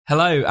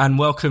Hello and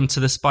welcome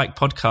to the Spike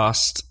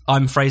podcast.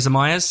 I'm Fraser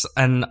Myers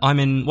and I'm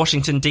in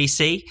Washington,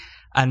 DC.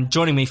 And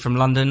joining me from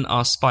London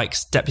are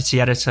Spike's deputy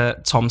editor,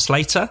 Tom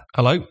Slater.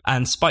 Hello.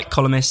 And Spike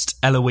columnist,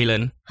 Ella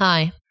Whelan.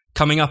 Hi.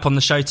 Coming up on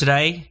the show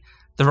today,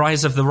 the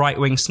rise of the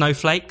right-wing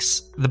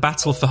snowflakes, the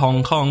battle for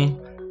Hong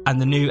Kong, and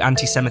the new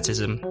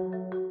anti-Semitism.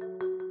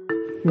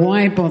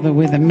 Why bother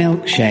with a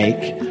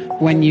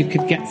milkshake when you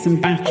could get some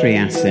battery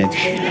acid?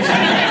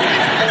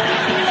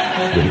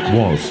 But it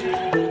was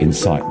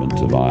incitement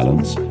to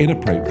violence,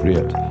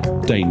 inappropriate,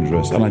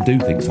 dangerous, and I do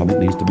think something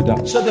needs to be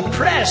done. So the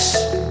press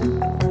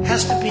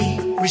has to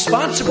be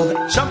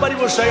responsible. Somebody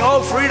will say,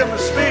 oh, freedom of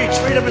speech,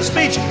 freedom of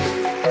speech.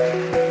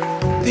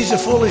 These are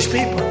foolish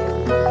people.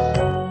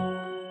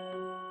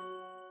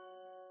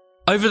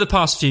 Over the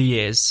past few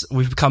years,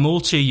 we've become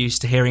all too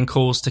used to hearing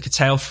calls to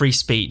curtail free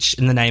speech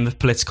in the name of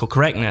political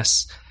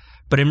correctness.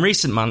 But in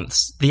recent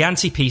months, the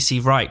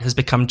anti-PC right has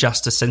become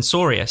just as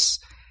censorious.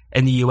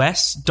 In the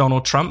US,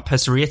 Donald Trump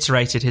has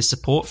reiterated his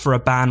support for a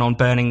ban on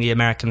burning the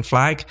American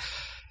flag.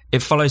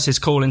 It follows his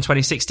call in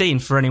 2016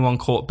 for anyone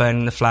caught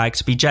burning the flag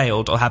to be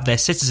jailed or have their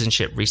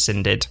citizenship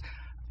rescinded.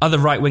 Other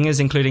right-wingers,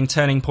 including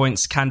Turning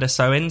Point's Candace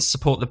Owens,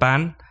 support the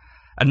ban.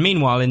 And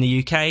meanwhile, in the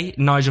UK,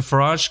 Nigel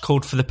Farage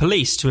called for the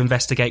police to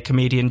investigate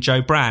comedian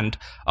Jo Brand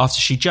after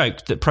she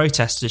joked that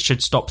protesters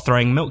should stop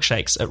throwing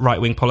milkshakes at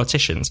right-wing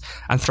politicians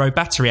and throw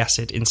battery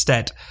acid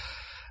instead.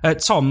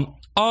 Tom,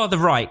 are the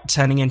right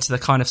turning into the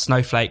kind of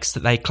snowflakes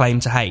that they claim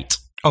to hate?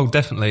 Oh,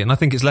 definitely. And I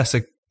think it's less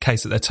a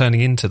case that they're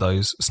turning into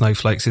those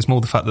snowflakes. It's more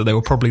the fact that they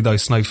were probably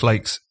those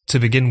snowflakes to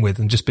begin with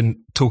and just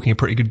been talking a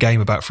pretty good game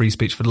about free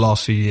speech for the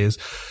last few years,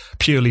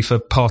 purely for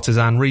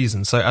partisan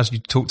reasons. So as you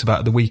talked about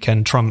at the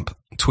weekend, Trump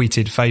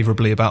tweeted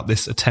favourably about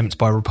this attempt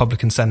by a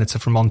Republican senator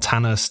from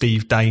Montana,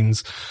 Steve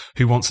Daines,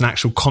 who wants an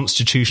actual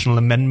constitutional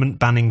amendment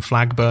banning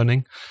flag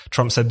burning.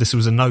 Trump said this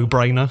was a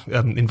no-brainer,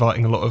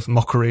 inviting a lot of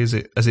mockery as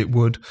it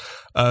would.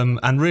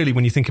 And really,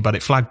 when you think about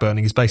it, flag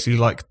burning is basically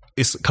like,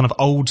 it's kind of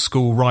old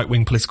school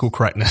right-wing political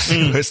correctness.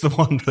 It's the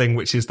one thing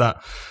which is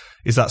that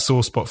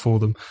sore spot for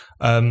them.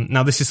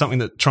 Now, this is something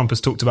that Trump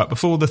has talked about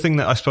before. The thing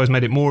that I suppose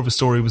made it more of a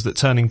story was that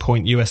Turning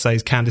Point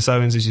USA's Candace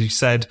Owens, as you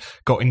said,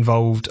 got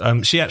involved.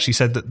 She actually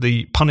said that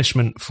the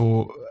punishment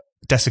for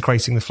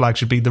desecrating the flag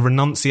should be the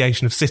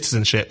renunciation of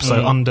citizenship.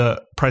 So under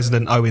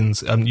President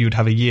Owens, you would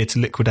have a year to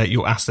liquidate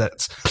your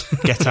assets,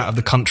 get out of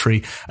the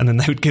country, and then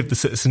they would give the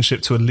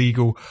citizenship to a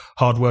legal,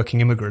 hardworking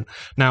immigrant.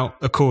 Now,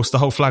 of course, the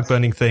whole flag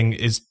burning thing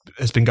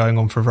has been going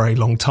on for a very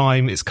long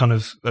time. It's kind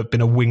of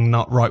been a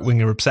wingnut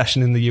right-winger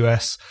obsession in the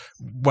US.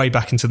 Way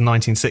back into the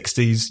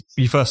 1960s,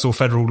 you first saw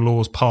federal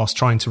laws passed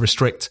trying to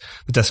restrict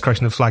the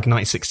desecration of the flag in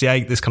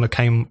 1968. This kind of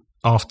came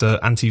after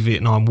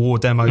anti-Vietnam War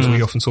demos where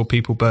you often saw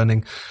people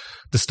burning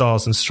the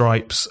Stars and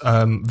Stripes,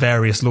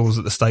 various laws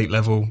at the state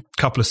level, a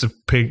couple of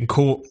Supreme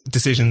Court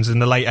decisions in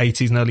the late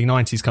 80s and early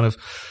 90s kind of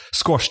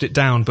squashed it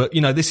down. But,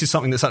 you know, this is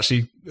something that's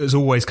actually has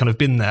always kind of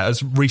been there.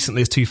 As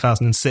recently as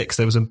 2006,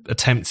 there was an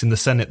attempt in the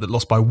Senate that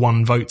lost by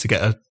one vote to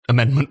get an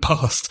amendment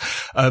passed.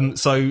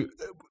 So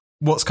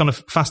what's kind of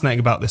fascinating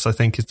about this, I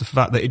think, is the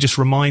fact that it just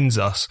reminds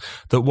us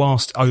that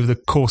whilst over the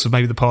course of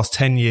maybe the past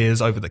 10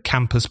 years, over the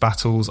campus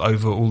battles,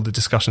 over all the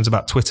discussions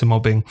about Twitter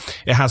mobbing,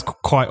 it has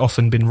quite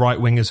often been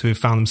right-wingers who have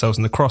found themselves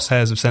in the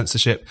crosshairs of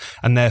censorship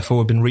and therefore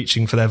have been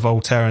reaching for their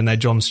Voltaire and their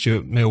John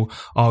Stuart Mill,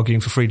 arguing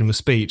for freedom of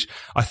speech.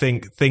 I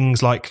think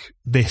things like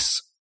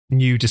this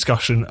new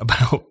discussion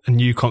about a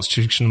new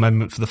constitutional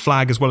amendment for the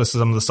flag, as well as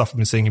some of the stuff we've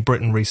been seeing in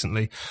Britain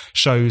recently,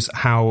 shows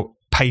how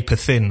paper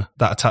thin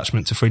that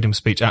attachment to freedom of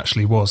speech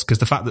actually was. Because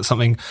the fact that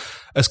something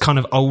as kind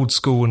of old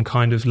school and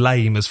kind of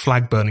lame as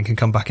flag burning can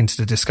come back into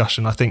the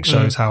discussion, I think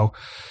shows how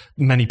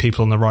many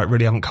people on the right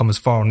really haven't come as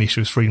far on the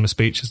issue of freedom of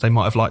speech as they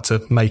might have liked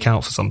to make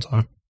out for some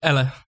time.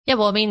 Ella? Yeah,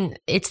 well, I mean,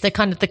 it's the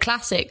kind of the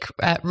classic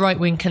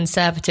right-wing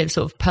conservative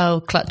sort of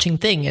pearl-clutching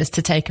thing is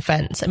to take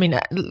offence. I mean,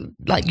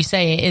 like you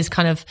say, it is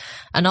kind of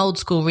an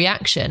old-school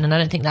reaction, and I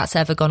don't think that's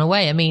ever gone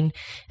away. I mean,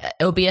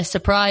 it'll be a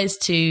surprise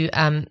to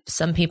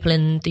some people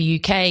in the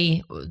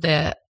UK,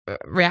 the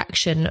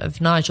reaction of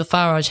Nigel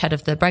Farage, head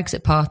of the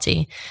Brexit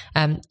Party,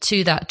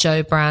 to that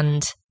Jo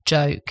Brand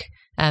joke.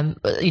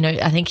 You know,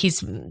 I think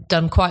he's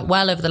done quite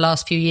well over the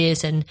last few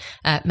years in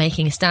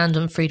making a stand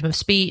on freedom of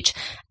speech.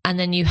 And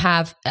then you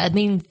have, I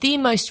mean, the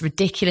most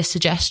ridiculous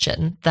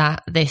suggestion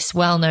that this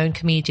well-known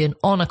comedian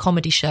on a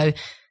comedy show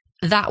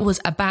that was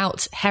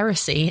about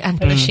heresy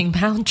and pushing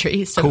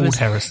boundaries. So Called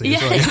heresy. Yeah,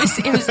 well.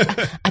 it was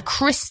a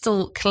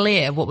crystal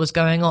clear what was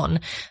going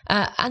on.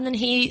 And then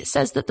he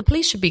says that the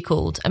police should be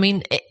called. I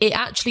mean,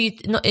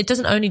 it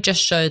doesn't only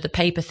just show the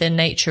paper thin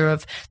nature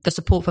of the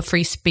support for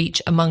free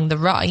speech among the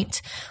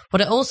right.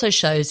 What it also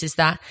shows is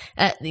that,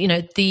 you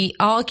know, the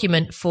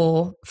argument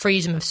for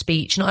freedom of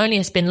speech not only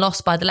has been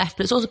lost by the left,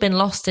 but it's also been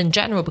lost in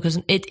general because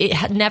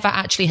it never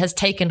actually has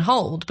taken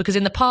hold. Because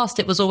in the past,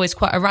 it was always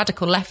quite a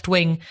radical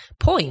left-wing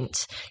point.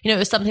 point. It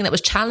was something that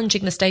was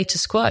challenging the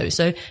status quo.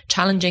 So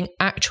challenging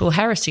actual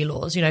heresy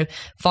laws,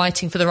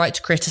 fighting for the right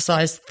to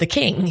criticize the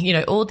king,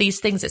 all these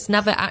things. It's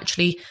never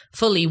actually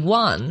fully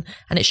won.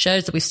 And it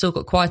shows that we've still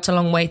got quite a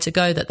long way to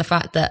go, that the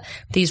fact that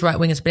these right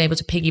wingers have been able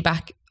to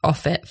piggyback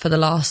off it for the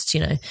last,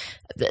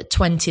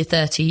 20 or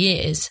 30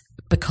 years,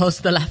 because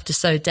the left is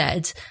so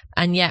dead.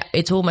 And yet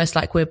it's almost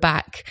like we're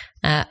back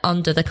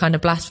under the kind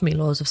of blasphemy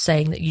laws of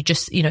saying that you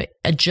just,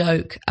 a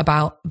joke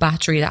about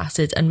battery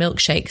acid and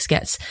milkshakes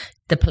gets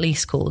the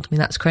police called. I mean,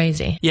 that's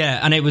crazy. Yeah,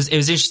 and it was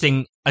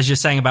interesting, as you're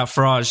saying about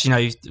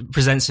Farage,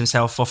 presents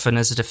himself often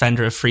as a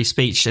defender of free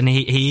speech. And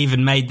he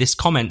even made this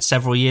comment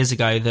several years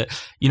ago that,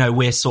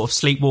 we're sort of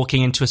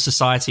sleepwalking into a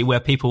society where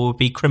people will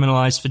be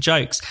criminalized for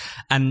jokes.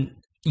 And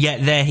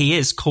yet there he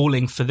is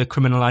calling for the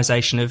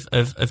criminalization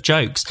of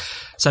jokes.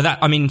 So that,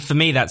 I mean, for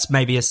me, that's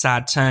maybe a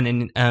sad turn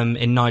in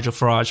Nigel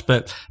Farage.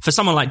 But for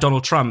someone like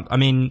Donald Trump, I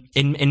mean,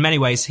 in many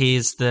ways, he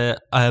is the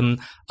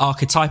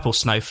archetypal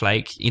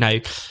snowflake.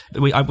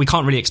 We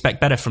can't really expect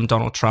better from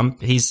Donald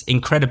Trump. He's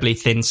incredibly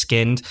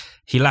thin-skinned.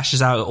 He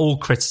lashes out at all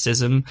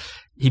criticism.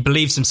 He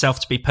believes himself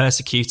to be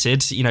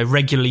persecuted,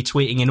 regularly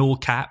tweeting in all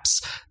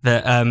caps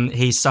that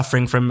he's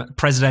suffering from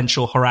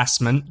presidential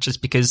harassment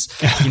just because,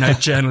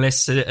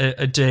 journalists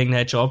are doing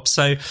their job.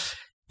 So,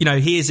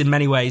 he is in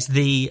many ways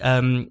he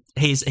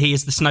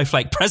is the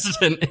snowflake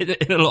president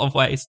in a lot of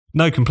ways.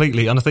 No,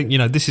 completely. And I think,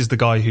 this is the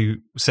guy who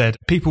said,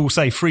 people will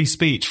say free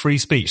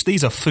speech.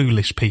 These are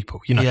foolish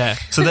people, Yeah.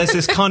 So there's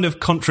this kind of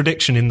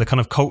contradiction in the kind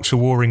of culture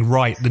warring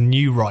right, the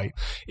new right,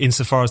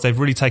 insofar as they've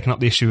really taken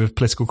up the issue of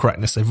political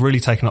correctness. They've really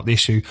taken up the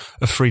issue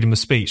of freedom of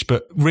speech.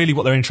 But really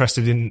what they're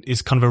interested in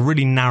is kind of a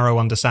really narrow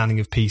understanding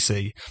of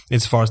PC,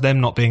 insofar as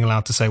them not being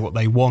allowed to say what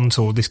they want,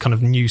 or this kind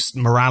of new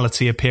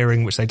morality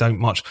appearing, which they don't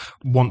much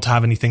want to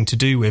have anything to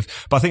do with.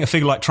 But I think a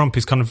figure like Trump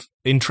is kind of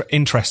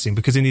interesting,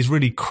 because in his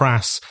really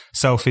crass,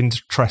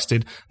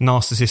 self-interested,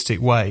 narcissistic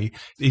way,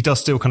 he does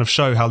still kind of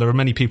show how there are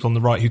many people on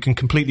the right who can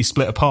completely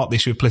split apart the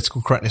issue of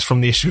political correctness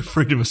from the issue of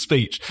freedom of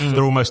speech.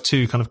 They're almost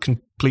two kind of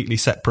completely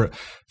separate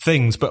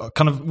things. But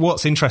kind of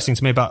what's interesting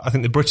to me about, I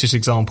think, the British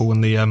example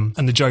and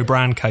the Joe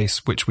Brand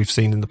case, which we've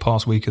seen in the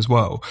past week as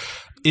well,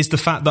 is the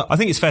fact that I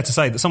think it's fair to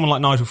say that someone like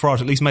Nigel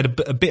Farage at least made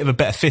a bit of a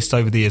better fist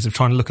over the years of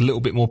trying to look a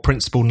little bit more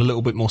principled and a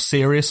little bit more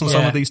serious on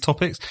some of these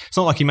topics. It's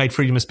not like he made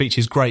freedom of speech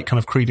his great kind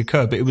of cri de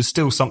coeur, but it was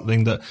still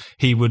something that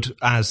he would,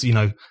 as,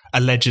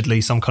 allegedly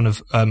some kind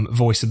of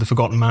voice of the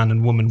forgotten man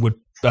and woman would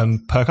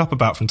perk up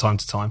about from time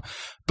to time.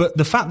 But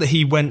the fact that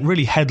he went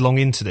really headlong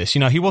into this,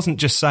 he wasn't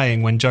just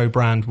saying when Joe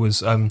Brand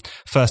was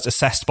first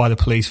assessed by the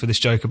police for this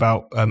joke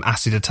about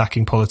acid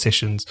attacking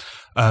politicians,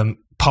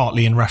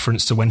 partly in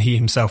reference to when he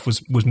himself was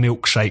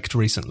milkshaked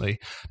recently.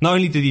 Not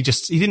only did he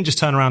didn't just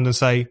turn around and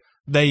say,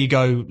 there you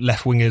go,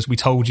 left-wingers, we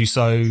told you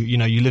so,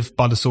 you live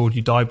by the sword,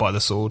 you die by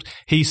the sword.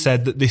 He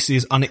said that this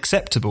is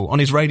unacceptable. On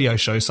his radio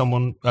show,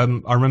 someone,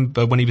 I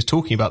remember when he was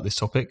talking about this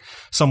topic,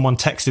 someone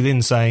texted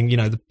in saying,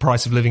 the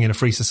price of living in a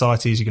free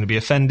society is you're going to be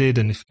offended,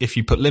 and if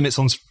you put limits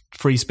on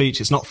free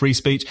speech, it's not free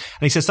speech.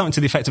 And he said something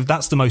to the effect of,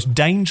 that's the most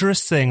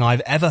dangerous thing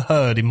I've ever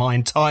heard in my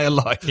entire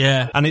life.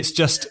 Yeah. And it's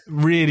just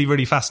really,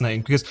 really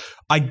fascinating, because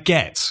I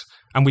get,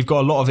 and we've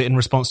got a lot of it in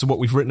response to what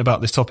we've written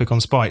about this topic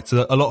on Spiked,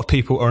 that a lot of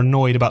people are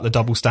annoyed about the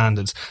double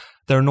standards.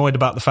 They're annoyed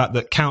about the fact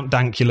that Count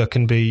Dankula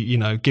can be,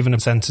 given a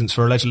sentence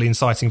for allegedly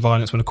inciting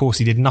violence when, of course,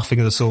 he did nothing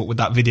of the sort with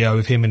that video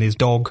of him and his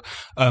dog.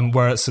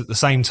 Whereas at the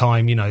same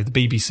time, the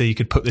BBC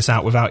could put this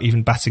out without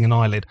even batting an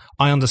eyelid.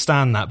 I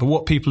understand that. But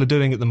what people are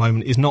doing at the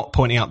moment is not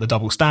pointing out the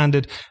double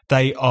standard.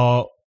 They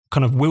are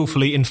kind of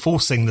willfully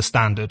enforcing the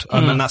standard.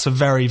 And that's a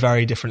very,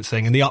 very different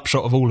thing. And the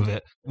upshot of all of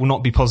it will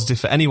not be positive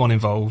for anyone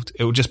involved.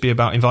 It will just be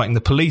about inviting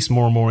the police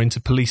more and more into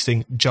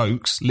policing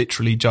jokes,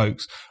 literally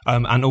jokes,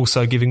 and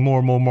also giving more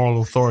and more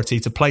moral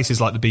authority to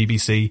places like the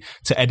BBC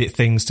to edit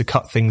things, to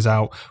cut things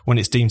out when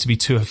it's deemed to be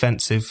too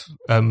offensive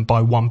by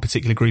one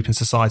particular group in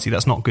society.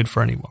 That's not good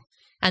for anyone.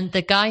 And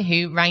the guy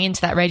who rang into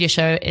that radio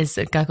show is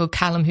a guy called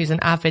Callum, who's an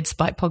avid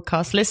Spike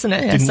podcast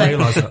listener. Didn't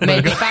realise that.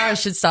 Maybe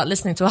Farage should start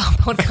listening to our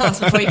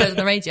podcast before he goes on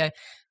the radio.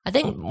 I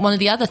think one of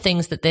the other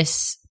things that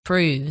this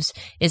proves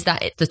is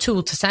that the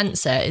tool to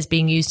censor is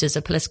being used as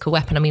a political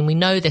weapon. I mean, we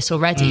know this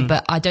already,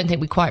 but I don't think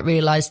we quite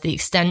realise the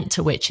extent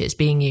to which it's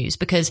being used,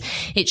 because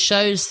it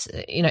shows,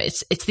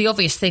 it's the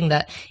obvious thing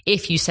that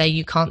if you say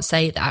you can't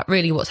say that,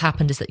 really what's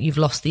happened is that you've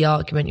lost the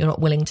argument. You're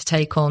not willing to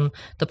take on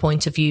the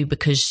point of view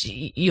because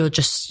you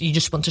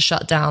just want to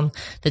shut down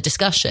the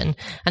discussion.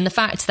 And the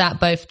fact that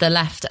both the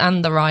left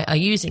and the right are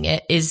using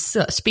it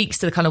speaks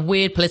to the kind of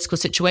weird political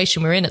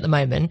situation we're in at the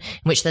moment,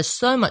 in which there's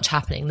so much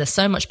happening, there's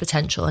so much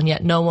potential, and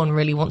yet no one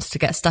really wants to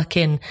get stuck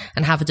in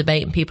and have a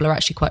debate, and people are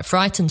actually quite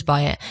frightened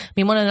by it. I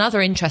mean, one of the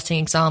other interesting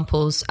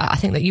examples, I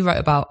think that you wrote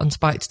about on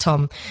Spiked,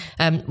 Tom,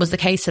 was the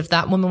case of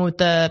that woman with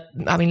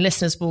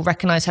listeners will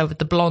recognise her with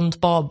the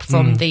blonde bob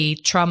from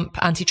the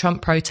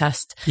anti-Trump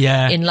protest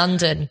in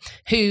London,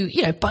 who,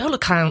 by all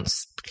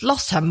accounts,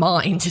 lost her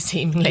mind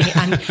seemingly,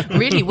 and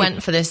really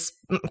went for this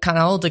kind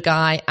of older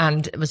guy,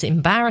 and it was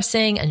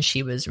embarrassing, and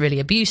she was really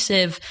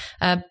abusive.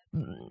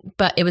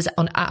 But it was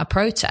at a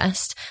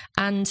protest,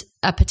 and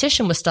a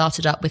petition was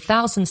started up with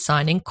thousands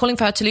signing, calling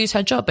for her to lose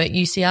her job at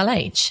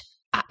UCLH.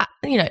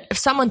 If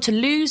someone to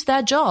lose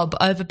their job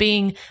over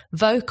being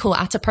vocal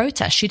at a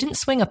protest, she didn't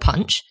swing a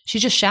punch. She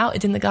just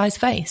shouted in the guy's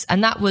face.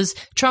 And that was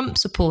Trump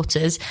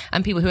supporters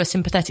and people who are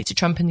sympathetic to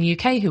Trump in the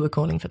UK who were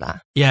calling for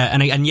that. Yeah.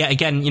 And yet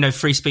again,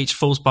 free speech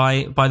falls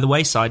by the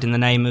wayside in the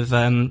name of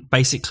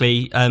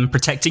basically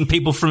protecting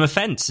people from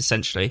offence,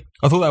 essentially.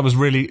 I thought that was a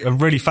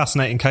really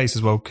fascinating case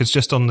as well, because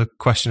just on the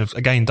question of,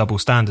 again, double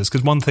standards,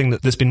 because one thing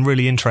that's been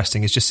really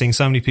interesting is just seeing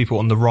so many people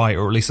on the right,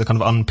 or at least the kind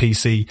of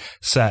un-PC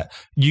set,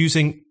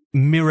 using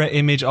mirror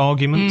image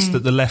arguments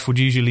that the left would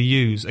usually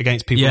use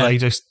against people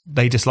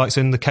they dislike. So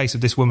in the case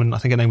of this woman, I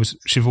think her name was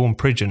Siobhan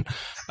Pridgen,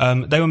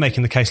 they were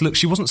making the case, look,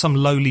 she wasn't some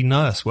lowly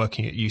nurse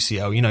working at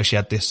UCL. She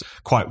had this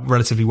quite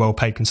relatively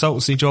well-paid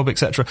consultancy job,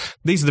 etc.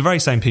 These are the very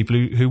same people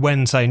who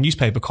when, say, a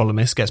newspaper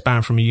columnist gets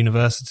banned from a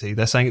university,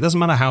 they're saying it doesn't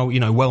matter how,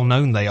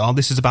 well-known they are.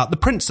 This is about the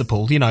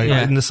principle,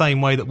 in the same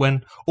way that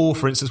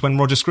for instance, when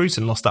Roger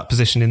Scruton lost that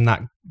position in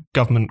that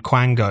government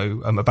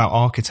quango about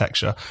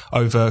architecture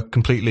over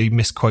completely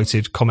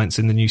misquoted comments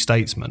in the New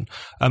Statesman.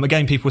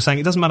 Again, people were saying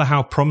it doesn't matter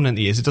how prominent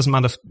he is. It doesn't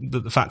matter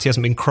the fact he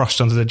hasn't been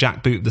crushed under the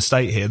jackboot of the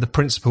state here. The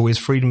principle is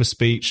freedom of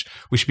speech.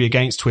 We should be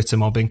against Twitter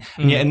mobbing.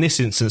 And yet in this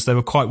instance, they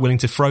were quite willing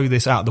to throw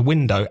this out the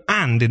window.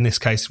 And in this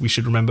case, we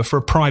should remember, for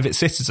a private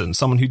citizen,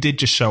 someone who did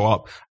just show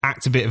up,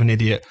 act a bit of an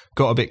idiot,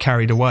 got a bit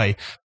carried away.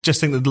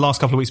 Just think that the last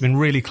couple of weeks have been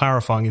really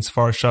clarifying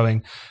insofar as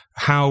showing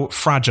how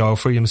fragile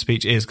freedom of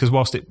speech is, because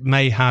whilst it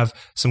may have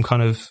some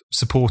kind of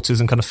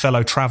supporters and kind of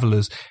fellow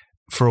travellers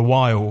for a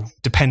while,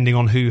 depending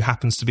on who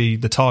happens to be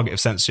the target of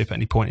censorship at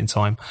any point in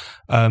time,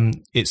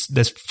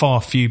 there's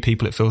far few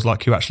people, it feels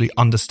like, who actually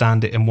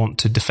understand it and want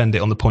to defend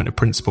it on the point of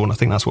principle, and I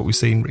think that's what we've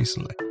seen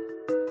recently.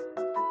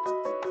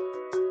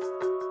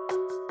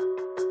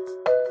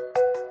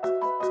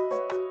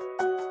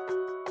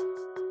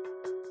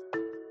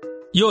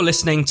 You're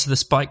listening to the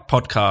Spike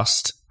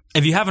Podcast.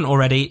 If you haven't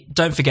already,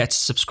 don't forget to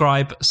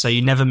subscribe so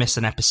you never miss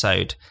an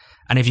episode.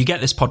 And if you get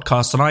this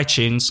podcast on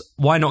iTunes,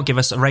 why not give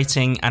us a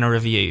rating and a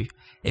review?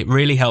 It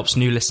really helps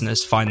new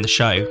listeners find the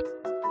show.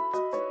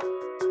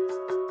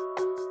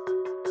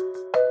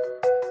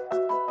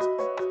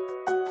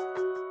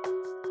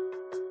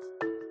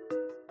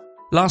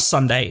 Last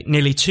Sunday,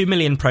 nearly 2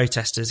 million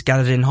protesters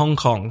gathered in Hong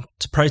Kong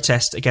to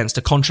protest against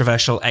a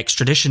controversial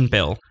extradition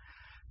bill.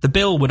 The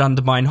bill would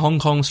undermine Hong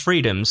Kong's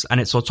freedoms and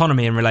its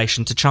autonomy in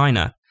relation to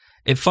China.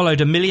 It followed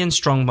a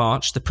million-strong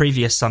march the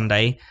previous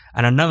Sunday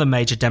and another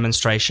major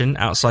demonstration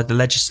outside the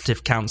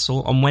Legislative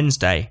Council on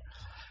Wednesday.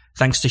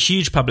 Thanks to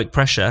huge public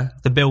pressure,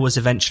 the bill was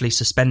eventually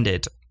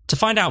suspended. To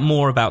find out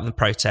more about the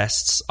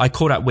protests, I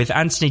caught up with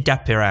Anthony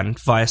Dapiran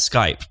via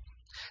Skype.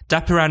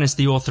 Dapiran is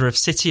the author of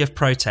City of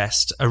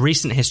Protest, A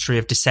Recent History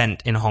of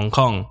Dissent in Hong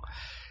Kong.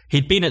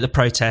 He'd been at the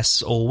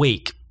protests all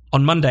week.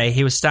 On Monday,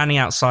 he was standing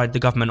outside the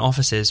government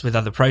offices with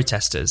other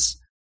protesters.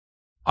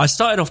 I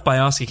started off by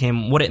asking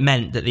him what it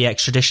meant that the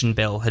extradition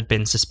bill had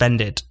been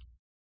suspended.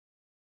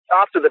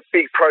 After the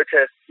big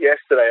protest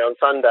yesterday on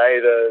Sunday,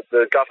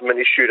 the government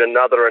issued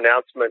another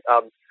announcement,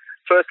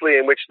 firstly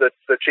in which the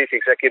chief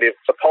executive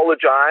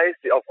apologised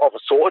of a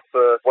sort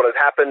for what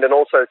had happened, and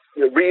also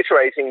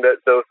reiterating that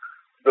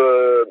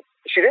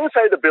she didn't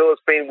say the bill has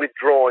been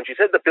withdrawn. She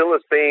said the bill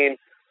has been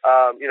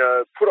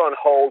put on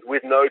hold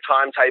with no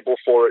timetable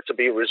for it to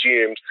be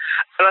resumed.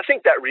 And I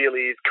think that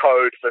really is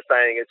code for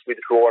saying it's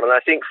withdrawn. And I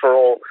think for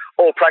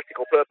all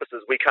practical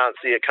purposes, we can't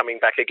see it coming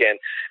back again.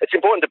 It's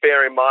important to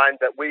bear in mind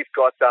that we've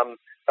got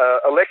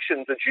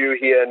elections are due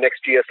here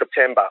next year,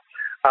 September.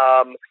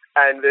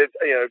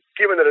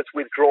 Given that it's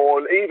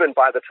withdrawn, even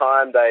by the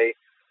time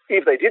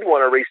if they did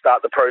want to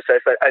restart the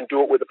process and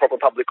do it with the proper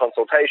public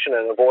consultation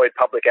and avoid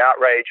public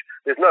outrage,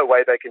 there's no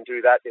way they can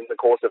do that in the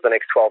course of the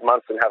next 12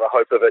 months and have a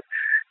hope of it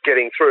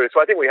getting through.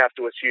 So I think we have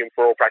to assume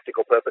for all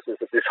practical purposes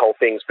that this whole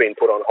thing's been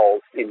put on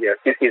hold, is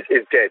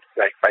dead,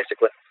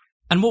 basically.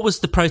 And what was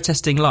the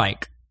protesting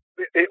like?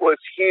 It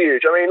was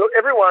huge. I mean, look,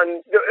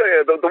 everyone,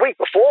 the week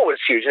before was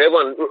huge, and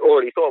everyone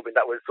already thought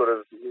that was sort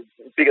of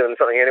bigger than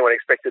something anyone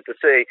expected to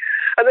see.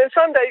 And then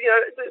Sunday,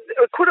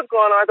 it could have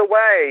gone either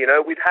way.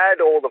 We'd had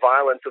all the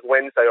violence of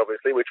Wednesday,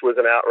 obviously, which was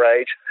an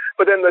outrage.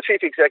 But then the chief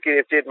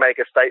executive did make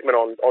a statement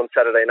on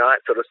Saturday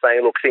night, sort of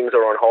saying, look, things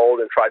are on hold,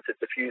 and tried to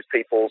diffuse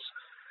people's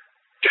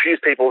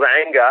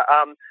anger.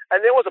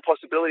 And there was a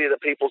possibility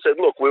that people said,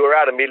 look, we were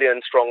out 1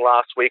 million strong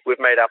last week. We've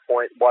made our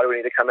point. Why do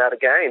we need to come out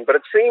again? But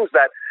it seems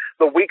that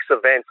the week's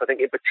events, I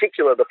think in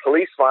particular the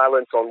police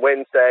violence on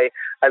Wednesday,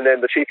 and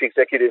then the chief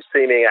executive's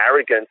seeming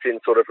arrogance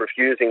in sort of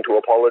refusing to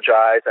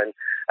apologise and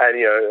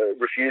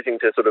refusing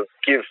to sort of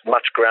give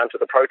much ground to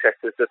the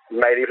protesters, just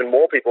made even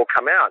more people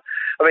come out.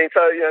 I mean,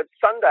 so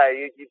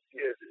Sunday,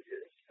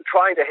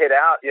 trying to head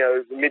out,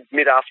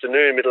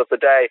 mid-afternoon, middle of the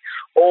day,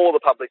 all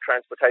the public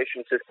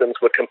transportation systems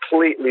were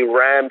completely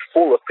rammed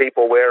full of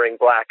people wearing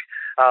black.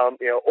 All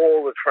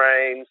the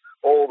trains,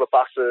 all the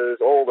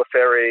buses, all the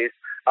ferries,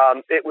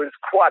 it was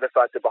quite a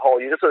sight to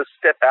behold. You just sort of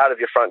step out of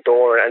your front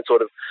door and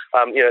sort of,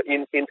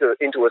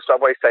 into a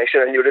subway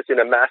station, and you're just in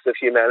a mass of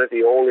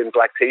humanity, all in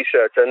black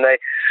t-shirts, and they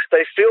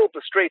filled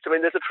the streets. I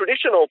mean, there's a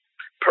traditional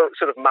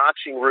sort of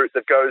marching route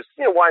that goes,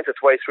 winds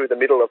its way through the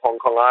middle of Hong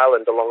Kong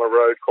Island along a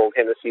road called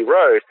Hennessy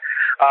Road,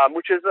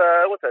 which is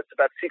it's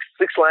about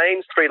six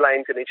lanes, 3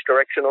 lanes in each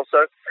direction or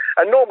so.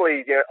 And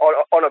normally,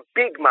 on a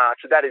big march,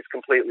 that is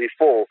completely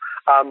full.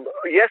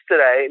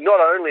 Yesterday, not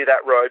only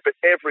that road, but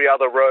every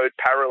other road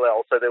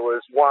parallel. So there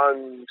was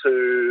 1,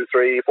 2,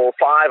 3, 4,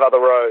 5 other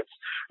roads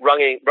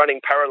running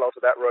parallel to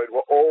that road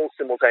were all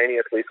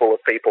simultaneously full of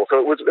people. So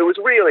it was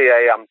really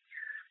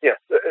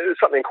it was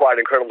something quite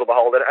incredible to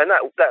behold. And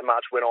that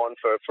march went on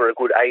for a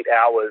good 8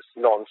 hours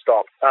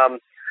non-stop.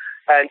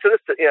 And so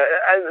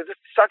and just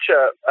such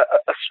a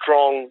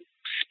strong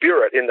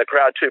spirit in the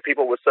crowd too.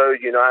 People were so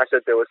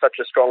united. There was such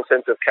a strong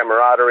sense of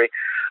camaraderie,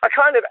 a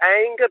kind of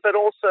anger, but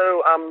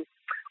also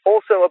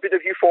a bit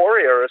of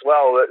euphoria as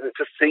well,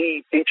 to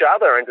see each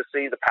other and to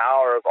see the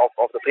power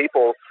of the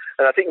people.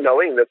 And I think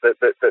knowing that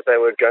they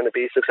were going to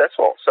be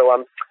successful.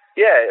 So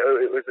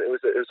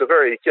it was a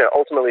very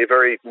ultimately a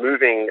very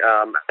moving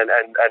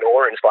and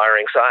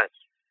awe-inspiring sight.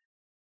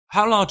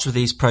 How large were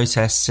these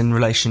protests in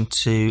relation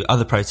to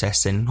other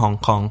protests in Hong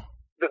Kong?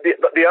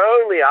 The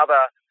only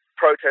other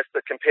protest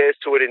that compares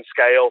to it in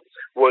scale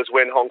was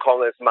when Hong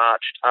Kongers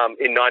marched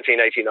in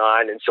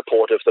 1989 in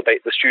support of the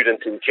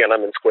students in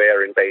Tiananmen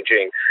Square in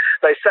Beijing.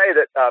 They say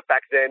that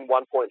back then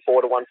 1.4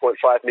 to 1.5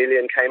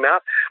 million came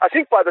out. I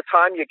think by the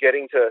time you're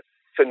getting to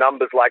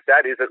numbers like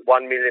that, is it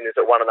 1 million, is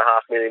it 1.5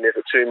 million, is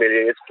it 2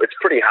 million? It's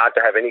pretty hard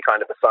to have any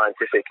kind of a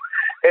scientific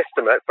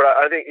estimate, but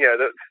I think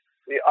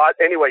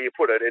any way you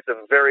put it, it's a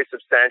very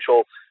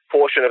substantial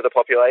portion of the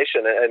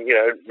population, and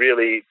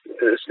really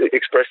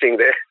expressing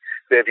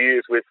their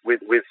views with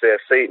their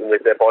feet and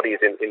with their bodies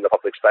in the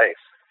public space.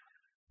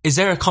 Is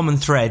there a common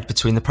thread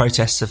between the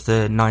protests of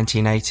the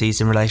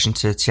 1980s in relation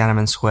to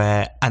Tiananmen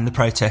Square and the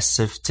protests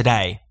of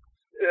today?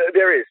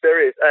 There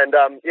is, and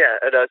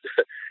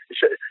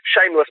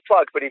shameless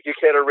plug, but if you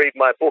care to read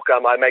my book,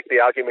 I make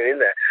the argument in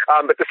there.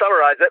 But to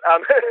summarise it,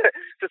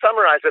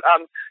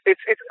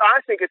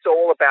 I think it's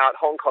all about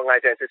Hong Kong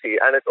identity,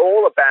 and it's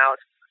all about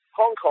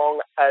Hong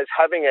Kong as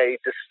having a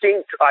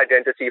distinct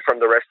identity from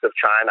the rest of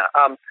China.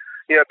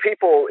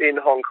 People in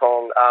Hong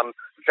Kong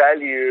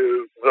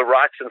value the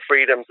rights and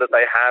freedoms that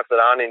they have that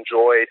aren't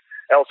enjoyed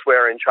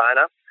elsewhere in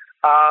China.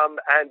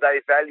 And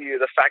they value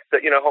the fact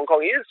that, Hong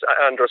Kong is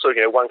under a sort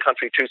of, one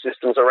country, two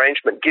systems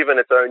arrangement, given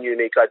its own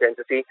unique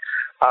identity,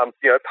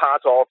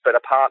 part of, but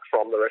apart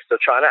from the rest of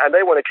China. And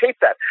they want to keep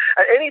that.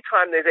 And any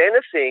time there's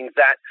anything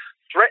that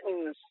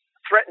threatens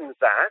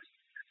that,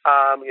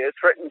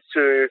 threatens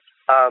to,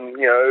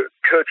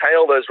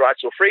 curtail those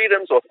rights or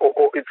freedoms, or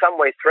in some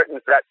way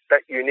threatens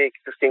that unique,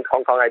 distinct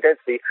Hong Kong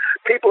identity,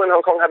 people in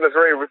Hong Kong have a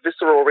very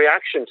visceral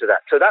reaction to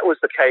that. So that was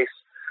the case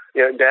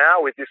now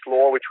with this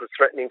law, which was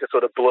threatening to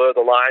sort of blur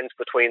the lines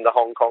between the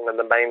Hong Kong and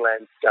the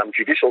mainland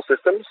judicial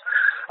systems.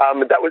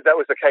 That was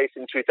the case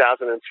in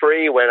 2003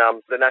 when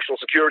the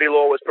national security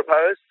law was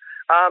proposed.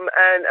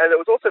 And it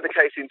was also the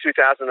case in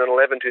 2011,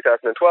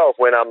 2012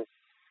 when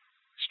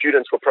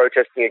students were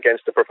protesting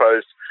against the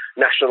proposed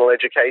national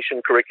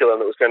education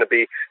curriculum that was going to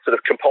be sort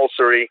of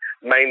compulsory,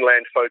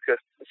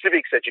 mainland-focused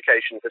civics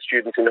education for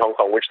students in Hong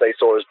Kong, which they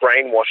saw as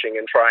brainwashing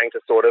and trying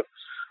to sort of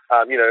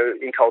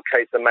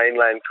inculcate the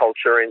mainland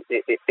culture in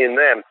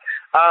them.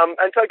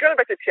 And so going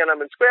back to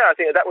Tiananmen Square, I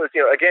think that was,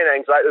 again,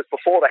 anxiety. It was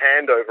before the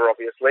handover,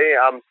 obviously,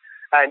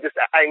 and just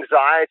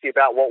anxiety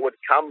about what would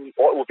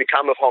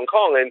become of Hong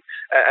Kong and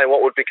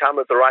what would become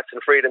of the rights and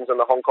freedoms and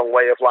the Hong Kong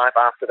way of life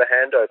after the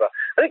handover.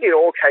 I think in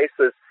all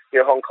cases,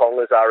 Hong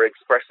Kongers are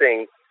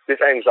expressing this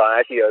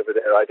anxiety over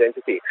their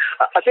identity.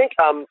 I think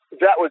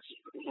that was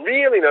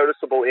really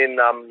noticeable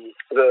in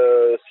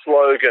the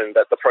slogan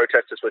that the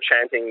protesters were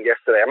chanting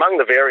yesterday.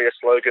 Among the various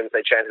slogans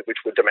they chanted,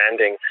 which were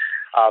demanding,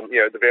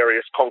 the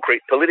various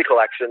concrete political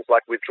actions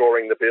like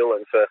withdrawing the bill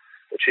and for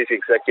the Chief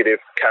Executive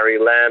Carrie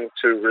Lam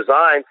to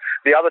resign.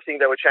 The other thing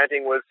they were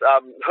chanting was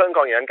Hong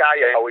Kong Yan Ga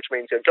Yao, which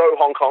means go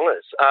Hong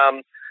Kongers.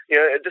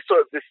 Just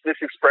sort of this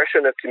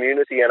expression of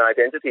community and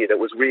identity that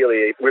was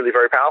really, really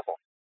very powerful.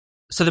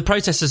 So the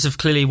protesters have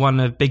clearly won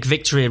a big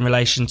victory in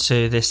relation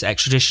to this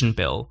extradition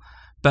bill,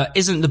 but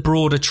isn't the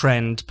broader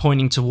trend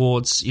pointing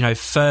towards,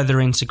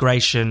 further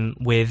integration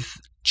with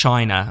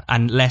China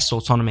and less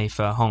autonomy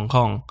for Hong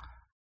Kong?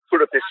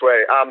 Put it this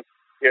way,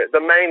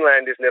 the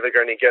mainland is never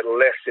going to get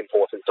less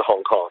important to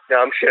Hong Kong.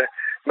 Now, I'm sure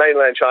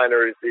mainland China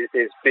is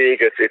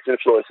big, its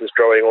influence is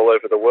growing all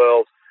over the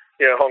world.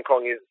 Hong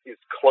Kong is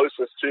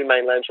closest to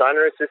mainland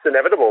China. It's just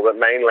inevitable that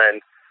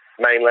mainland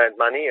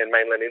money and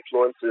mainland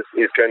influence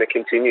is going to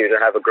continue to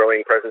have a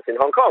growing presence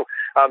in Hong Kong.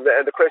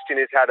 And the question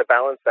is how to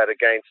balance that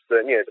against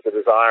the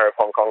desire of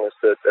Hong Kongers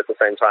to at the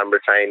same time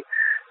retain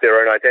their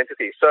own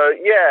identity. So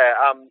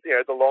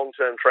the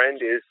long-term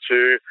trend is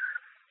to,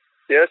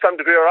 some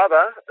degree or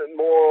other,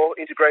 more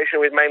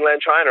integration with mainland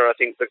China. I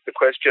think the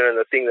question and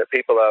the thing that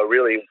people are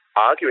really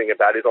arguing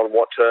about is on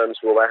what terms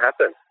will that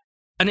happen.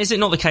 And is it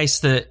not the case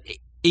that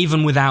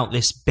even without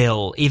this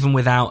bill, even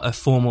without a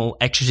formal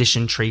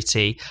extradition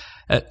treaty,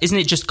 isn't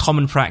it just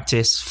common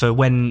practice for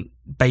when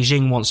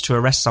Beijing wants to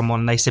arrest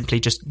someone, they simply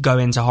just go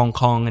into Hong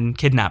Kong and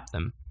kidnap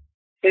them?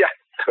 Yeah,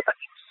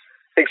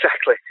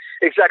 exactly.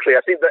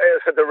 I think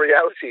the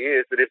reality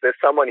is that if there's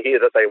someone here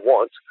that they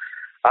want,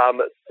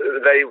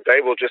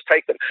 they will just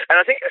take them. And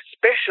I think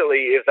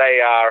especially if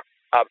they are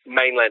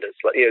mainlanders,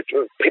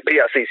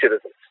 PRC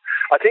citizens.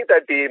 I think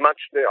they'd be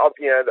much,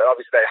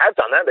 obviously they have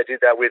done that. They did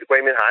that with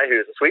Gui Minhai,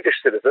 who's a Swedish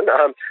citizen,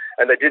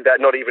 and they did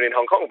that not even in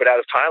Hong Kong, but out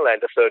of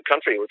Thailand, a third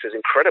country, which is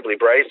incredibly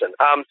brazen.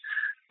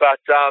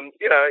 But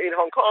in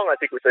Hong Kong, I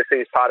think which they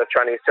see as part of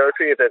Chinese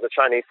territory, if there's a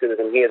Chinese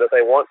citizen here that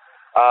they want,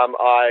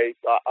 I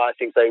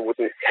think they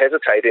wouldn't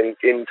hesitate in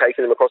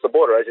taking them across the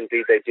border, as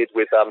indeed they did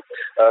with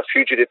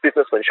fugitive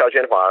businessman Xiao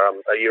Jianhua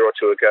a year or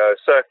two ago.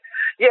 So,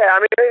 yeah, I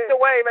mean, in a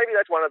way, maybe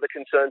that's one of the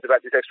concerns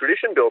about this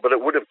extradition bill, but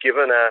it would have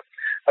given a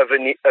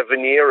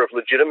veneer of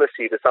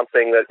legitimacy to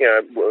something that,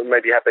 may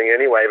be happening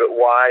anyway. But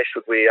why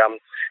should we, Hong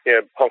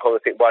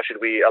Kongers think, why should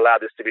we allow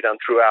this to be done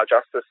through our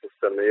justice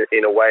system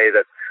in a way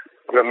that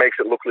makes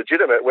it look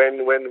legitimate when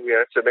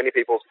to many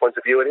people's points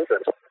of view, it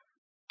isn't?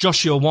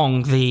 Joshua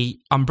Wong, the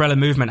Umbrella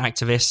Movement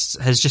activist,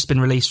 has just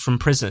been released from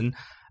prison.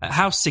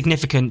 How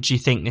significant do you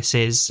think this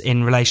is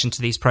in relation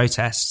to these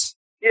protests?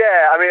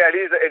 Yeah, I mean,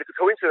 it's a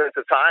coincidence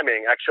of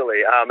timing,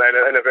 actually,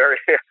 and a very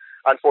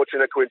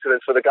unfortunate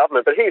coincidence for the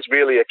government. But he's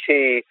really a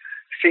key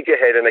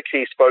figurehead and a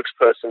key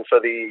spokesperson for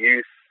the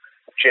youth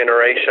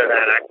generation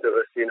and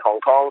activists in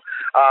Hong Kong.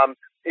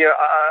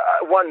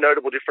 One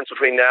notable difference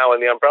between now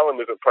and the Umbrella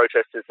Movement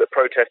protests is that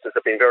protesters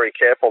have been very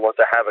careful not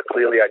to have a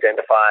clearly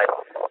identified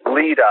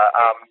leader,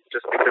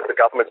 just because the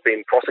government's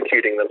been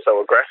prosecuting them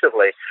so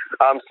aggressively.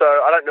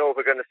 So I don't know if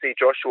we're going to see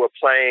Joshua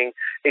playing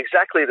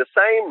exactly the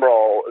same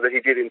role that he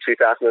did in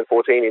 2014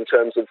 in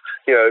terms of,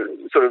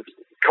 sort of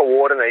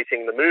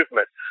coordinating the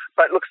movement.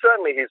 But look,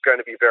 certainly he's going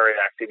to be very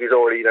active. He's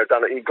already,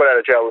 done it. He got out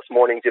of jail this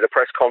morning, did a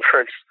press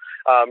conference,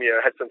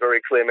 had some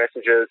very clear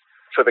messages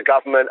for the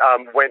government,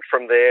 went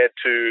from there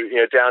to,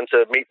 down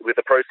to meet with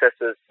the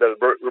protesters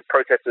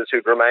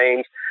who'd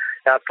remained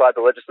outside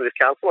the Legislative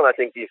Council, and I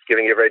think he's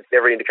giving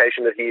every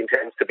indication that he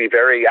intends to be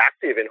very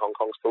active in Hong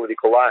Kong's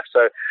political life.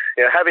 So,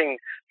 having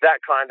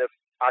that kind of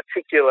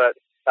articulate,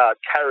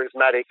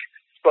 charismatic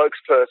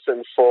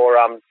spokesperson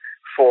for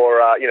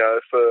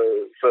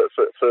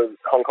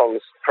Hong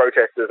Kong's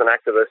protesters and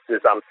activists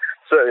is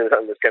certainly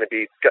something that's going to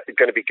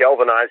be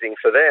galvanizing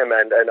for them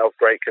and of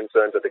great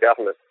concern to the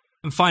government.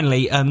 And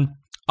finally,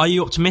 are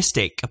you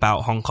optimistic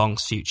about Hong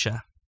Kong's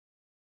future?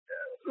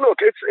 Look,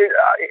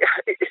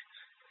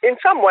 in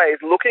some ways,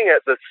 looking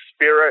at the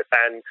spirit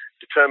and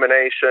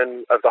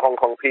determination of the Hong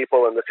Kong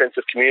people and the sense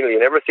of community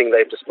and everything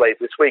they've displayed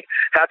this week,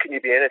 how can you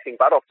be anything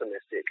but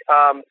optimistic?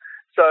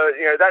 So,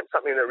 that's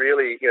something that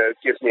really,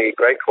 gives me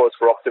great cause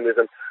for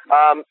optimism.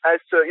 As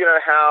to,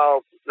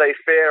 how they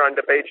fare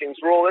under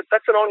Beijing's rule,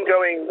 that's an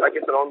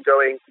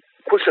ongoing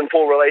push and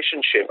pull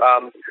relationship.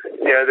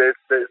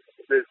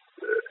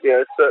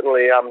 There's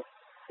certainly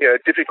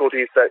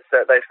difficulties that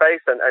they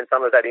face, and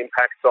some of that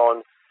impacts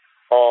on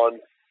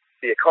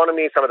the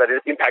economy, some of that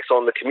impacts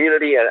on the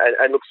community,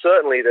 and look,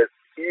 certainly there's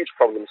huge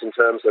problems in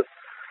terms of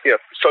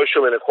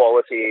social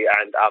inequality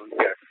and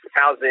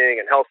housing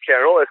and healthcare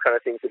and all those kind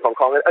of things in Hong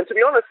Kong. And to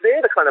be honest,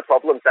 they're the kind of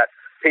problems that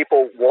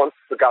people want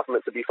the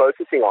government to be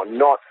focusing on,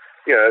 not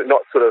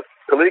sort of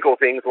political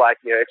things like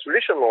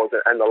extradition laws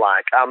and the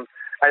like. I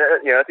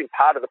think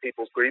part of the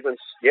people's grievance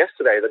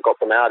yesterday that got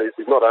them out is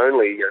not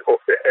only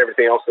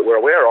everything else that we're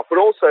aware of, but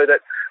also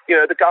that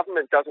the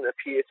government doesn't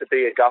appear to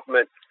be a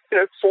government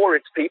for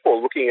its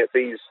people, looking at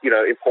these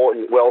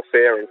important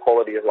welfare and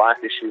quality of life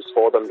issues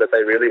for them that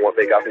they really want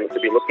their government to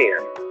be looking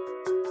at.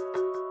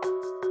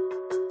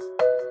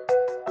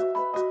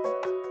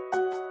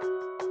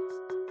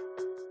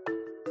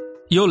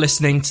 You're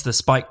listening to the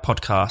Spiked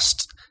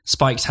podcast.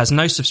 Spiked has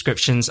no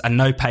subscriptions and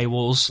no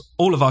paywalls.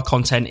 All of our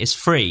content is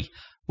free.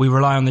 We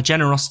rely on the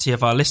generosity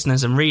of our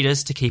listeners and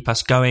readers to keep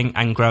us going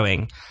and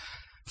growing.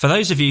 For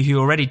those of you who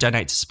already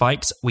donate to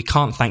Spiked, we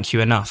can't thank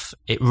you enough.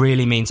 It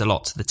really means a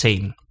lot to the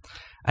team.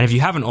 And if you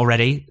haven't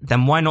already,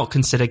 then why not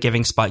consider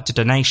giving Spiked a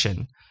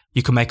donation?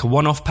 You can make a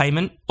one-off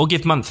payment or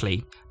give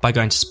monthly by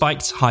going to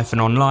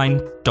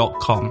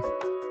spiked-online.com.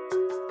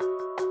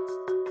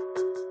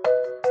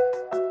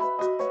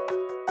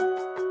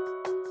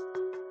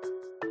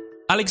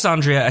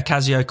 Alexandria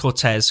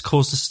Ocasio-Cortez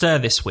caused a stir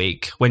this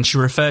week when she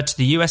referred to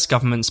the US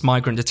government's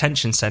migrant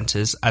detention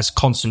centres as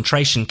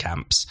concentration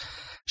camps.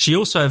 She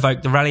also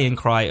evoked the rallying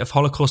cry of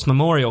Holocaust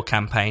memorial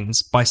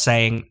campaigns by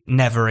saying,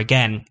 "Never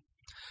again."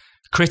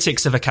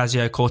 Critics of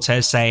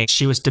Ocasio-Cortez say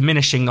she was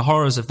diminishing the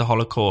horrors of the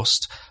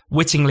Holocaust,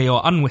 wittingly or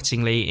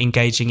unwittingly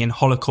engaging in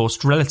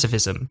Holocaust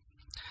relativism.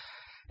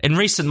 In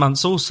recent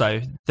months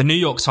also, the New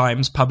York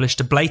Times published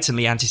a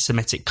blatantly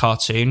anti-Semitic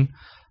cartoon.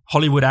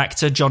 Hollywood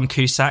actor John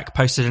Cusack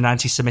posted an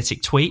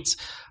anti-Semitic tweet,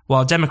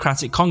 while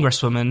Democratic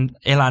Congresswoman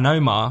Ilhan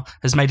Omar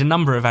has made a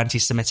number of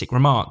anti-Semitic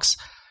remarks.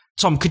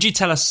 Tom, could you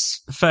tell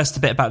us first a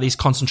bit about these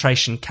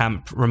concentration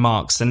camp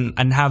remarks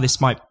and how this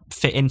might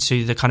fit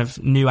into the kind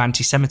of new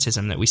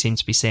anti-Semitism that we seem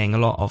to be seeing a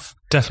lot of?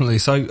 Definitely.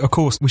 So, of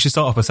course, we should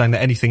start off by saying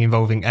that anything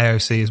involving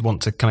AOC is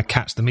want to kind of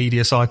catch the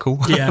media cycle.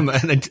 Yeah.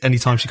 And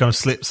anytime she kind of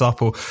slips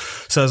up or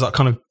says that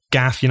kind of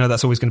gaff,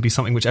 that's always going to be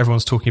something which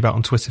everyone's talking about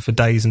on Twitter for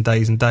days and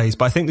days and days.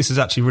 But I think this is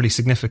actually really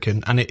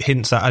significant, and it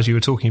hints at, as you were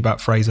talking about,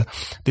 Fraser,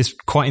 this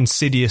quite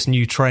insidious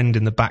new trend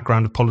in the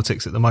background of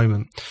politics at the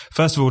moment.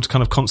 First of all, to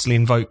kind of constantly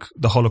invoke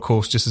the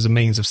Holocaust just as a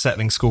means of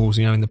settling scores,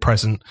 in the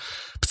present,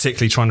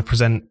 particularly trying to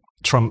present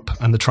Trump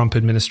and the Trump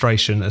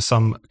administration as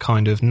some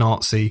kind of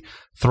Nazi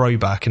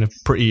throwback in a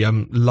pretty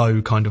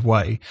low kind of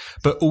way,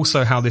 but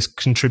also how this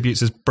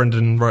contributes, as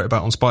Brendan wrote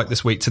about on Spike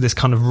this week, to this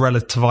kind of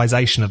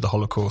relativization of the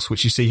Holocaust,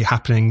 which you see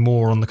happening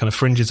more on the kind of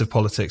fringes of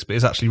politics, but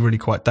is actually really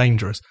quite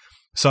dangerous.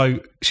 So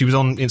she was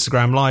on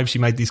Instagram Live. She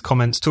made these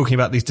comments talking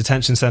about these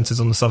detention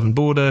centres on the southern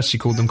border. She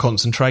called them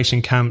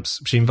concentration camps.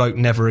 She invoked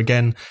never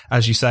again,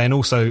 as you say. And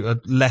also a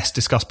less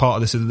discussed part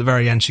of this is at the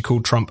very end, she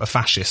called Trump a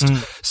fascist.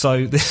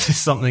 So this is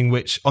something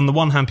which, on the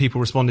one hand,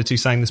 people responded to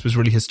saying this was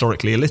really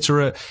historically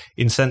illiterate,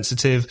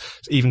 insensitive.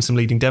 Even some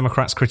leading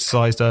Democrats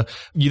criticised her.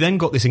 You then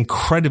got this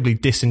incredibly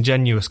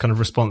disingenuous kind of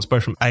response,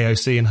 both from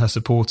AOC and her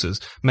supporters,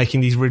 making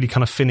these really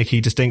kind of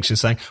finicky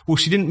distinctions, saying, well,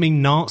 she didn't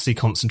mean Nazi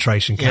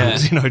concentration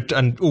camps,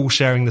 and all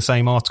sharing the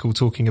same article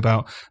talking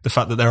about the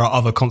fact that there are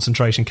other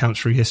concentration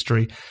camps through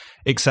history,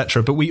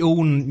 etc. But we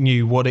all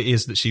knew what it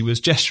is that she was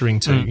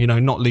gesturing to,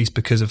 not least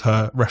because of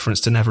her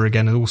reference to never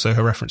again and also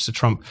her reference to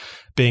Trump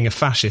being a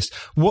fascist.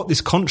 What this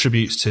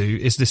contributes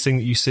to is this thing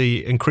that you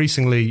see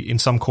increasingly in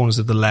some corners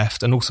of the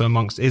left and also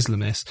amongst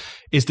Islamists,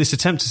 is this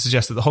attempt to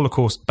suggest that the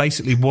Holocaust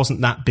basically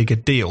wasn't that big a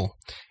deal.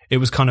 It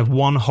was kind of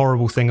one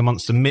horrible thing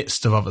amongst the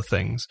midst of other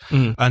things.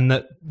 And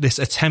that this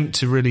attempt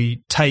to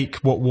really take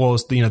what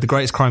was, the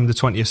greatest crime of the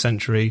 20th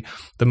century,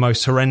 the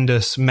most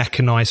horrendous,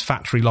 mechanized,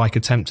 factory-like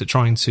attempt at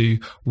trying to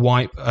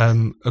wipe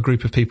a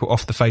group of people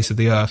off the face of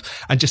the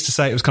earth, and just to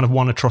say it was kind of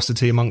one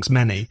atrocity amongst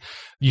many.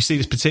 You see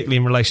this particularly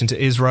in relation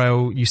to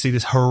Israel. You see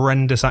this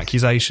horrendous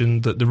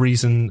accusation that the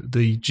reason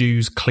the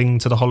Jews cling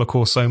to the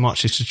Holocaust so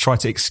much is to try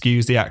to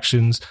excuse the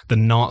actions, the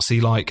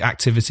Nazi-like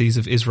activities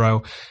of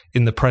Israel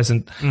in the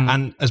present.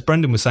 And as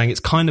Brendan was saying, it's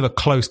kind of a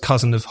close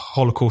cousin of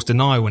Holocaust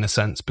denial in a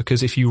sense,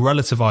 because if you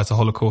relativize the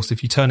Holocaust,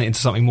 if you turn it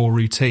into something more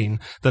routine,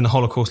 then the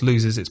Holocaust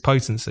loses its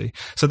potency.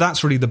 So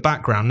that's really the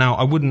background. Now,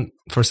 I wouldn't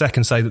for a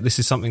second say that this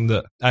is something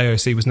that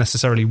AOC was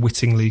necessarily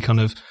wittingly kind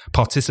of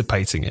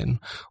participating in,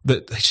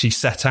 that she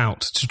set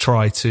out to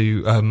try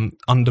to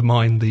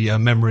undermine the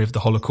memory of the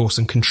Holocaust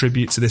and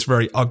contribute to this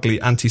very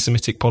ugly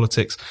anti-Semitic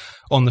politics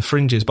on the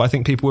fringes. But I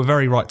think people were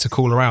very right to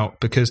call her out,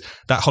 because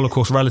that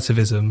Holocaust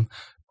relativism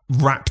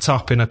wrapped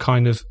up in a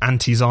kind of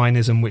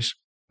anti-Zionism, which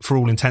for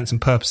all intents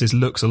and purposes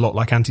looks a lot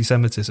like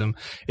anti-Semitism,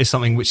 is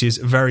something which is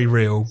very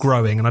real,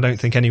 growing, and I don't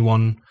think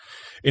anyone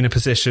in a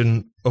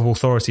position of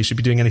authority should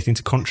be doing anything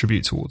to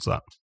contribute towards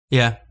that.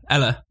 Yeah.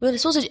 Ella? Well,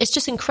 it's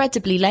just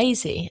incredibly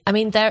lazy. I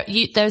mean,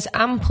 there's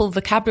ample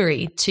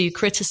vocabulary to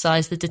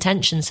criticise the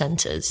detention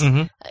centres.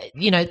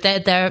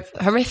 They're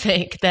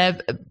horrific. They're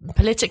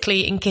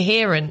politically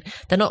incoherent.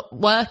 They're not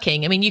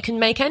working. I mean, you can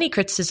make any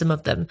criticism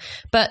of them,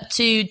 but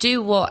to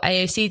do what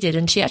AOC did,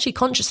 and she actually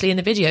consciously in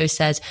the video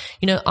says,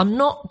 I'm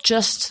not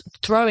just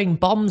throwing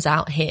bombs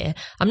out here.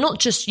 I'm not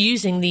just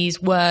using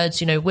these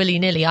words,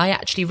 willy-nilly. I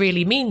actually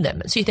really mean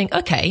them. So you think,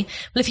 okay,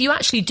 well, if you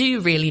actually do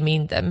really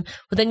mean them,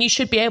 well, then you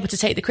should be able to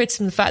take the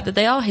criticism of the fact that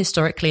they are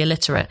historically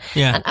illiterate.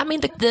 Yeah. And I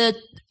mean, the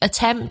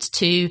attempt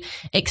to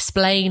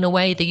explain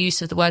away the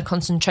use of the word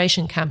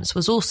concentration camps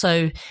was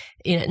also,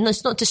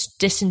 it's not just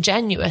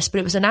disingenuous,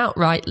 but it was an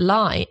outright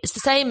lie. It's the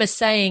same as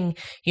saying,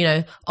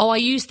 I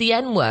used the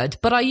N-word,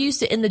 but I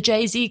used it in the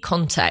Jay-Z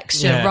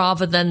context,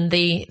 rather than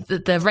the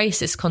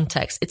racist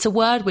context. It's a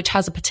word which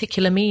has a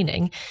particular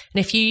meaning.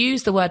 And if you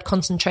use the word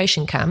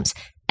concentration camps,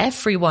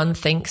 everyone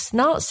thinks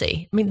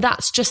Nazi. I mean,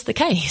 that's just the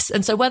case.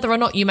 And so whether or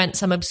not you meant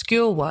some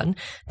obscure one,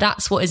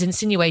 that's what is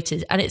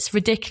insinuated. And it's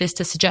ridiculous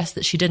to suggest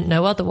that she didn't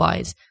know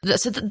otherwise.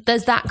 So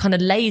there's that kind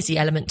of lazy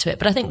element to it.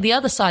 But I think the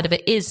other side of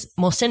it is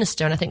more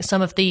sinister. And I think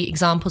some of the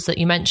examples that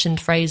you mentioned,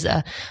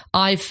 Fraser,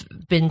 I've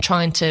been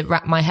trying to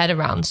wrap my head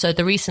around. So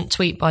the recent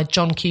tweet by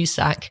John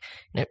Cusack,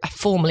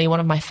 formerly one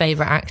of my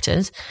favourite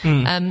actors,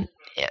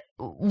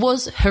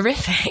 was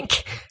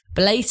horrific.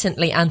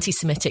 Blatantly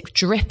anti-Semitic,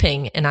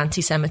 dripping in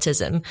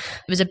anti-Semitism.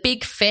 It was a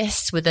big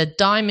fist with a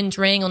diamond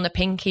ring on the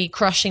pinky,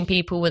 crushing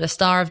people with a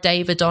Star of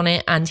David on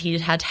it, and he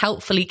had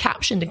helpfully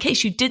captioned, in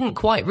case you didn't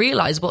quite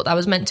realise what that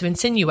was meant to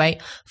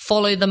insinuate,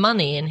 follow the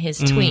money in his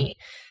tweet.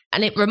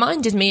 And it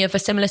reminded me of a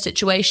similar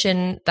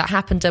situation that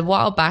happened a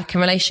while back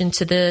in relation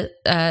to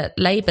the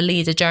Labour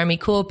leader, Jeremy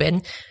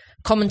Corbyn,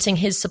 commenting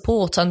his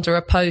support under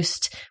a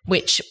post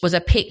which was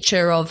a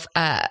picture of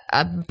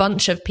a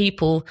bunch of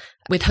people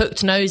with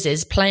hooked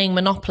noses playing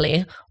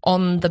Monopoly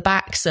on the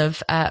backs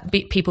of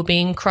people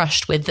being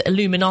crushed with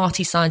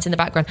Illuminati signs in the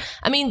background.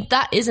 I mean,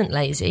 that isn't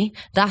lazy.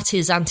 That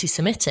is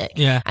anti-Semitic.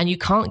 Yeah. And you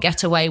can't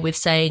get away with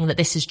saying that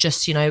this is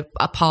just, a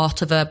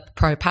part of a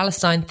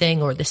pro-Palestine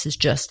thing, or this is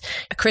just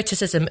a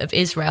criticism of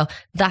Israel.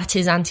 That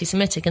is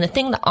anti-Semitic. And the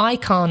thing that I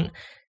can't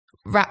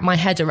wrap my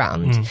head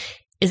around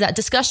is that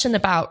discussion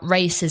about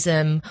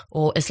racism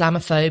or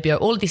Islamophobia,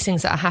 all of these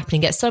things that are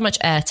happening get so much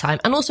airtime.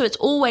 And also it's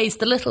always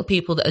the little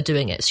people that are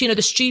doing it. So,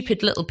 the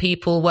stupid little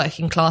people,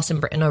 working class in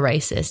Britain are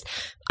racist.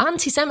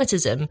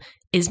 Anti-Semitism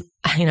is,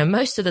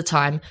 most of the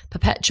time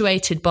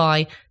perpetuated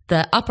by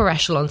the upper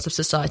echelons of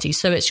society.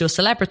 So it's your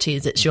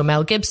celebrities, it's your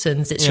Mel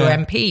Gibsons, it's your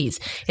MPs.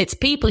 It's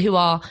people who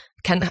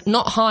can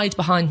not hide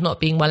behind not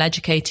being well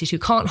educated, who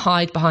can't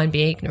hide behind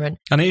being ignorant.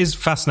 And it is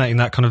fascinating,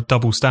 that kind of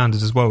double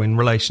standard as well in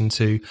relation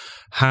to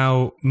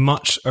how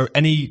much or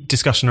any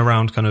discussion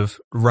around kind of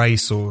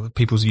race or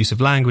people's use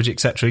of language,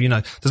 etc.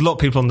 There's a lot of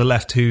people on the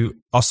left who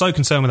are so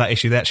concerned with that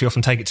issue, they actually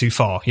often take it too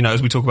far.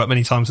 As we talk about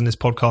many times in this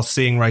podcast,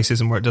 seeing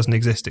racism where it doesn't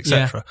exist,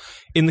 etc. Yeah.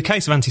 In the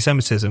case of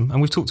anti-Semitism,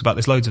 and we've talked about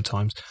this loads of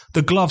times,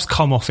 the gloves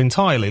come off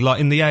entirely. Like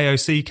in the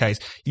AOC case,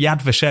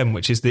 Yad Vashem,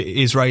 which is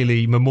the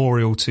Israeli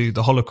memorial to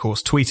the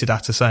Holocaust, tweeted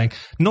at her saying,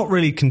 not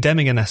really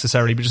condemning her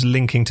necessarily, but just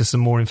linking to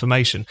some more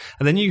information.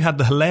 And then you had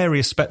the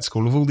hilarious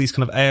spectacle of all these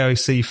kind of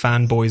AOC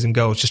fanboys and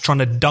girls just trying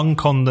to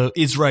dunk on the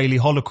Israeli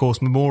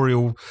Holocaust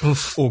Memorial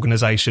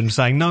Organization,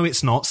 saying, no,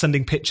 it's not,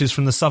 sending pictures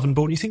from the southern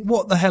border. You think,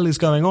 what the hell is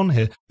going on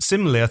here?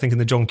 Similarly, I think in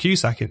the John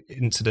Cusack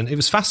incident, it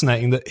was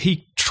fascinating that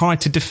he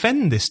tried to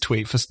defend this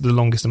tweet for the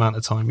longest amount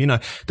of time.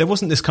 There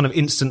wasn't this kind of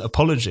instant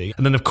apology.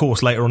 And then, of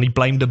course, later on, he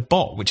blamed a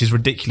bot, which is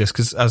ridiculous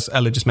because, as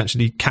Ella just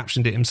mentioned, he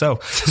captioned it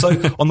himself. So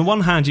on the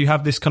one hand, you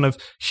have this kind of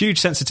huge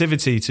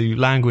sensitivity to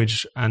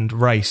language and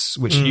race,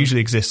 which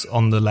usually exists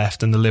on the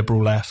left and the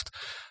liberal left.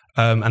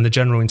 And the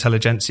general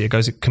intelligentsia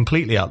goes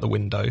completely out the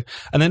window.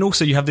 And then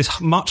also you have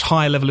this much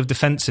higher level of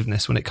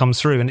defensiveness when it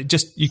comes through. And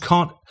you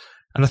can't,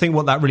 and I think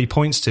what that really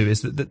points to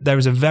is that there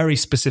is a very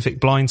specific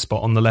blind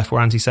spot on the left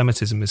where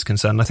anti-Semitism is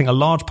concerned. I think a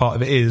large part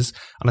of it is,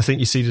 and I think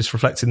you see this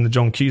reflected in the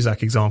John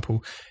Cusack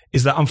example,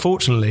 is that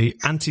unfortunately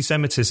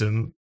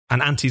anti-Semitism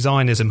and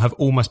anti-Zionism have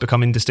almost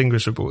become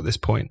indistinguishable at this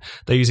point.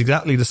 They use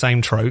exactly the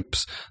same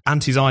tropes.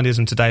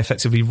 Anti-Zionism today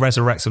effectively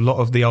resurrects a lot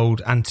of the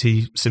old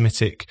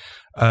anti-Semitic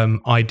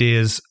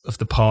ideas of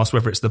the past,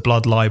 whether it's the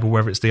blood libel,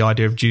 whether it's the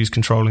idea of Jews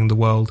controlling the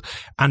world.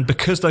 And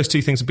because those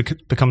two things have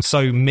become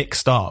so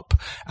mixed up,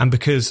 and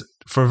because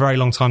for a very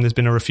long time there's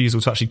been a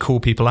refusal to actually call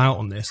people out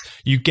on this,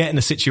 you get in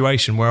a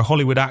situation where a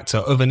Hollywood actor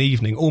of an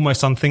evening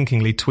almost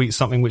unthinkingly tweets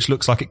something which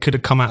looks like it could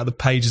have come out of the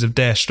pages of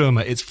Der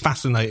Stürmer. It's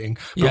fascinating,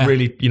 but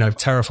really,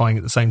 terrifying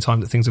at the same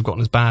time that things have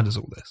gotten as bad as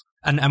all this.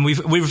 And we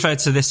referred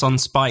to this on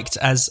Spiked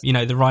as,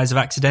 the rise of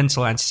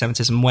accidental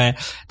anti-Semitism, where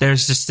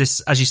there's just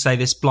this, as you say,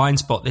 this blind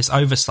spot, this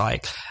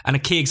oversight. And a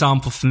key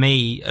example for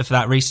me of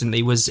that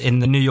recently was in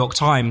the New York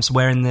Times,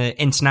 where in the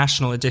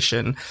international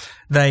edition,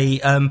 they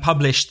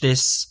published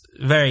this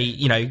very,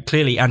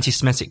 clearly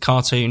anti-Semitic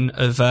cartoon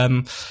of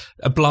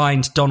a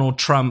blind Donald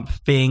Trump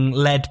being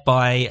led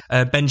by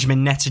a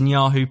Benjamin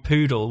Netanyahu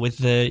poodle with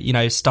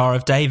the, Star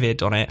of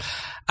David on it.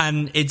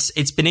 And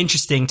it's been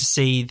interesting to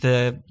see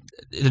the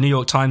New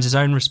York Times'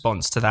 own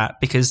response to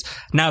that, because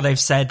now they've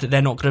said that they're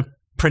not going to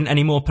print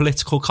any more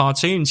political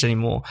cartoons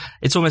anymore.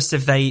 It's almost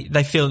as if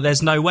they feel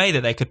there's no way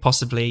that they could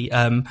possibly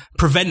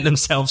prevent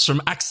themselves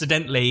from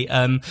accidentally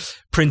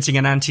printing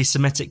an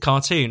anti-Semitic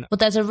cartoon. Well,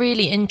 there's a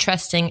really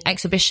interesting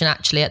exhibition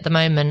actually at the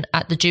moment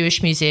at the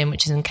Jewish Museum,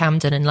 which is in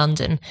Camden in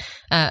London,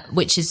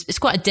 it's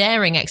quite a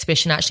daring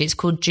exhibition actually. It's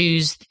called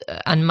Jews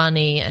and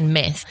Money and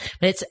Myth.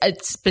 But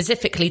it's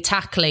specifically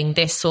tackling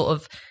this sort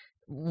of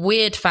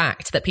weird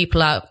fact that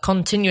people are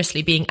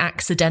continuously being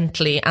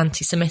accidentally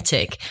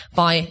anti-Semitic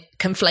by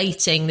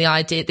conflating the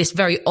idea, this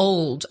very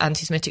old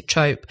anti-Semitic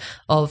trope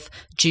of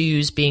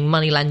Jews being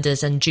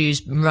moneylenders and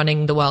Jews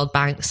running the World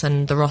Banks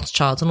and the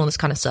Rothschilds and all this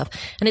kind of stuff.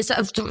 And it's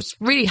a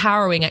really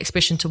harrowing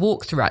exhibition to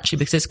walk through actually,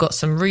 because it's got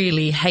some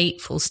really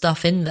hateful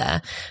stuff in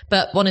there.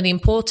 But one of the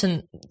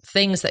important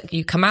things that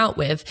you come out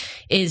with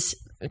is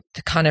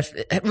the kind of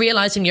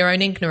realizing your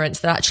own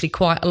ignorance that actually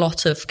quite a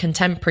lot of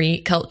contemporary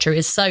culture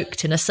is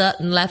soaked in a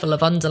certain level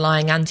of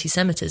underlying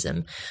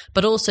anti-Semitism,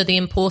 but also the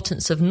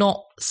importance of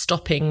not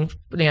stopping,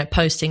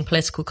 posting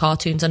political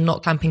cartoons and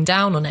not clamping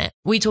down on it.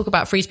 We talk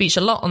about free speech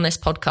a lot on this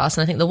podcast,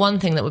 and I think the one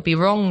thing that would be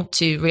wrong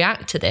to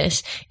react to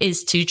this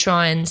is to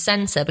try and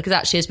censor, because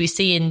actually, as we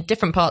see in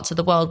different parts of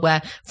the world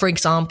where, for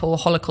example,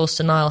 Holocaust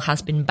denial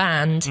has been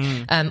banned,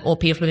 or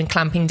people have been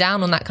clamping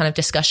down on that kind of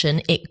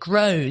discussion, it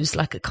grows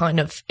like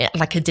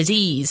a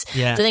disease.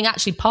 Yeah. So I think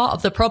actually part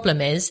of the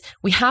problem is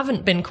we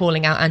haven't been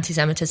calling out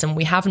anti-Semitism,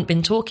 we haven't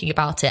been talking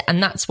about it,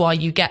 and that's why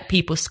you get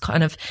people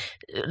kind of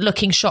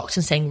looking shocked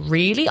and saying,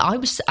 really? I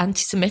was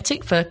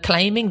anti-Semitic for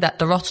claiming that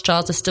the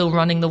Rothschilds are still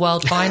running the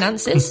world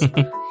finances?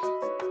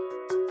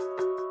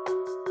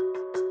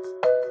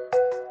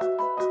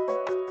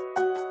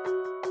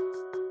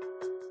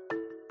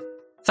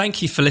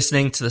 Thank you for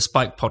listening to the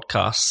Spike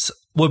podcast.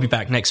 We'll be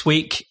back next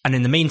week. And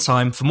in the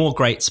meantime, for more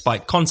great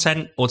Spike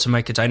content or to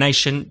make a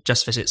donation,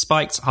 just visit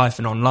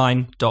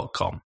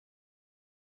spiked-online.com.